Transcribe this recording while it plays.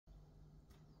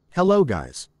Hello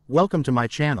guys, welcome to my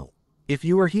channel. If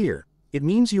you are here, it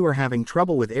means you are having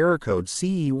trouble with error code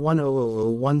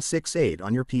CE-100016-8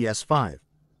 on your PS5.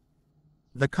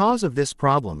 The cause of this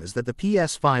problem is that the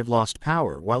PS5 lost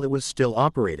power while it was still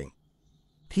operating.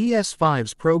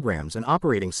 PS5's programs and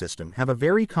operating system have a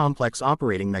very complex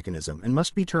operating mechanism and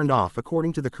must be turned off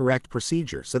according to the correct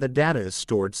procedure so that data is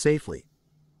stored safely.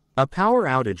 A power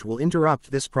outage will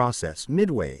interrupt this process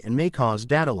midway and may cause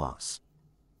data loss.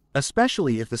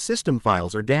 Especially if the system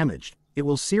files are damaged, it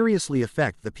will seriously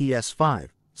affect the PS5,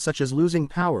 such as losing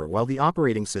power while the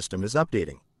operating system is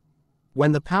updating.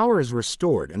 When the power is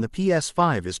restored and the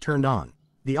PS5 is turned on,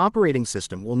 the operating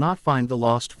system will not find the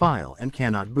lost file and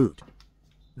cannot boot.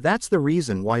 That's the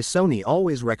reason why Sony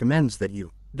always recommends that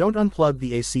you don't unplug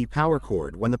the AC power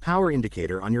cord when the power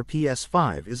indicator on your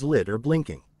PS5 is lit or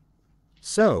blinking.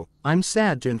 So, I'm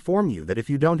sad to inform you that if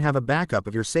you don't have a backup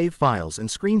of your save files and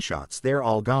screenshots, they're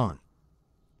all gone.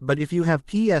 But if you have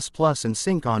PS Plus and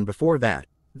Sync on before that,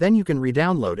 then you can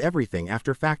re-download everything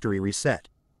after factory reset.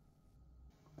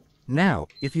 Now,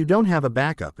 if you don't have a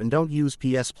backup and don't use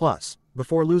PS Plus,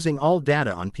 before losing all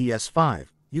data on PS5,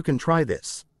 you can try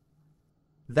this.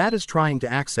 That is trying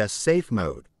to access safe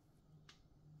mode.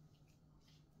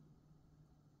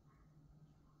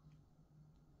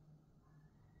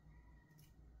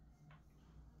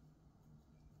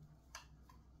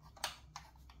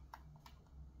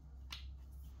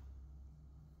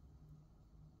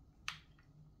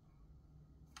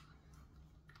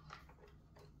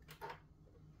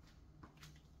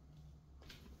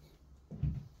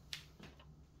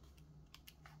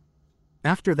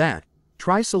 After that,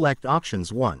 try select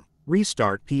options 1,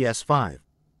 restart PS5.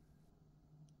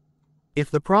 If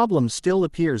the problem still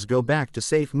appears, go back to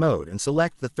safe mode and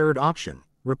select the third option,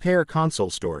 repair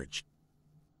console storage.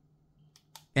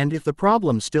 And if the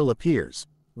problem still appears,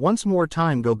 once more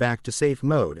time go back to safe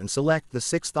mode and select the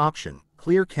sixth option,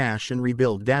 clear cache and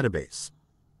rebuild database.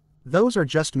 Those are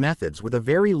just methods with a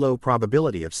very low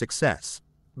probability of success.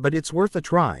 But it's worth a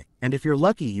try, and if you're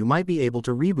lucky you might be able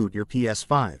to reboot your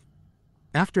PS5.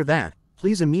 After that,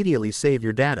 please immediately save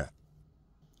your data.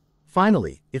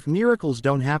 Finally, if miracles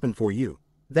don't happen for you,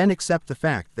 then accept the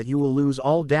fact that you will lose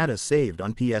all data saved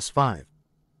on PS5.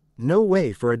 No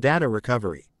way for a data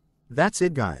recovery. That's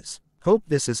it guys. Hope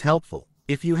this is helpful.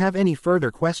 If you have any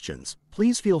further questions,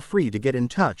 please feel free to get in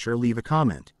touch or leave a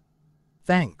comment.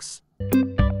 Thanks.